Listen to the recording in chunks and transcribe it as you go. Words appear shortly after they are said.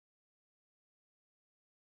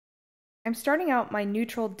I'm starting out my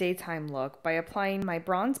neutral daytime look by applying my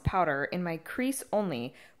bronze powder in my crease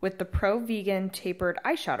only with the Pro Vegan tapered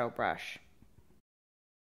eyeshadow brush.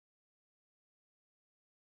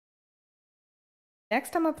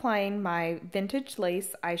 Next, I'm applying my Vintage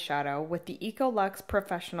Lace eyeshadow with the Ecolux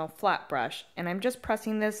Professional Flat Brush, and I'm just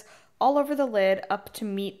pressing this all over the lid up to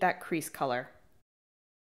meet that crease color.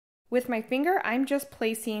 With my finger, I'm just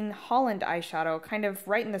placing Holland eyeshadow kind of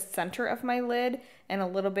right in the center of my lid and a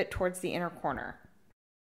little bit towards the inner corner.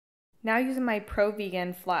 Now using my Pro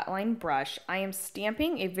Vegan flatline brush, I am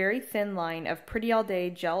stamping a very thin line of Pretty All Day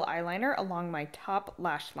Gel Eyeliner along my top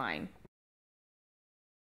lash line.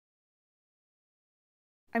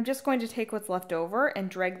 I'm just going to take what's left over and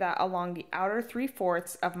drag that along the outer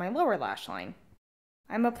 3/4 of my lower lash line.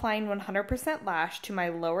 I'm applying 100% lash to my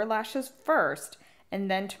lower lashes first and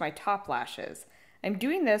then to my top lashes. I'm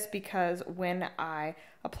doing this because when I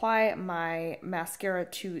apply my mascara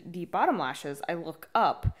to the bottom lashes, I look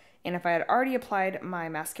up, and if I had already applied my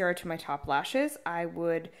mascara to my top lashes, I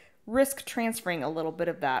would risk transferring a little bit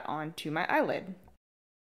of that onto my eyelid.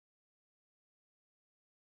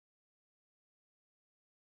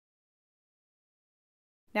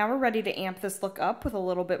 Now we're ready to amp this look up with a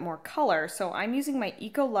little bit more color, so I'm using my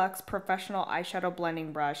Ecolux Professional Eyeshadow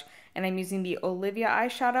Blending Brush, and I'm using the Olivia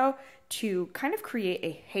eyeshadow to kind of create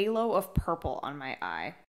a halo of purple on my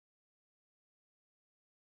eye.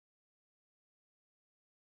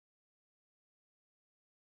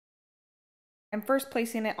 I'm first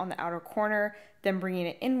placing it on the outer corner, then bringing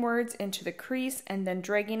it inwards into the crease, and then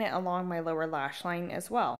dragging it along my lower lash line as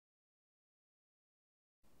well.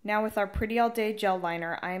 Now with our Pretty All Day Gel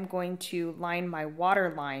Liner, I am going to line my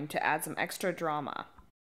waterline to add some extra drama.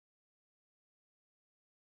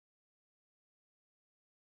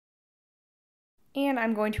 And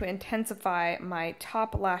I'm going to intensify my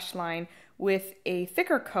top lash line with a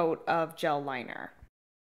thicker coat of gel liner.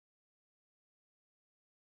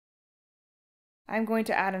 I'm going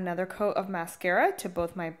to add another coat of mascara to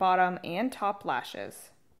both my bottom and top lashes.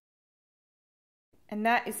 And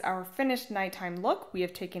that is our finished nighttime look. We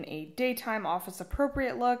have taken a daytime office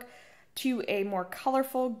appropriate look to a more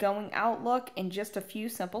colorful going out look in just a few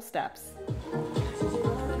simple steps.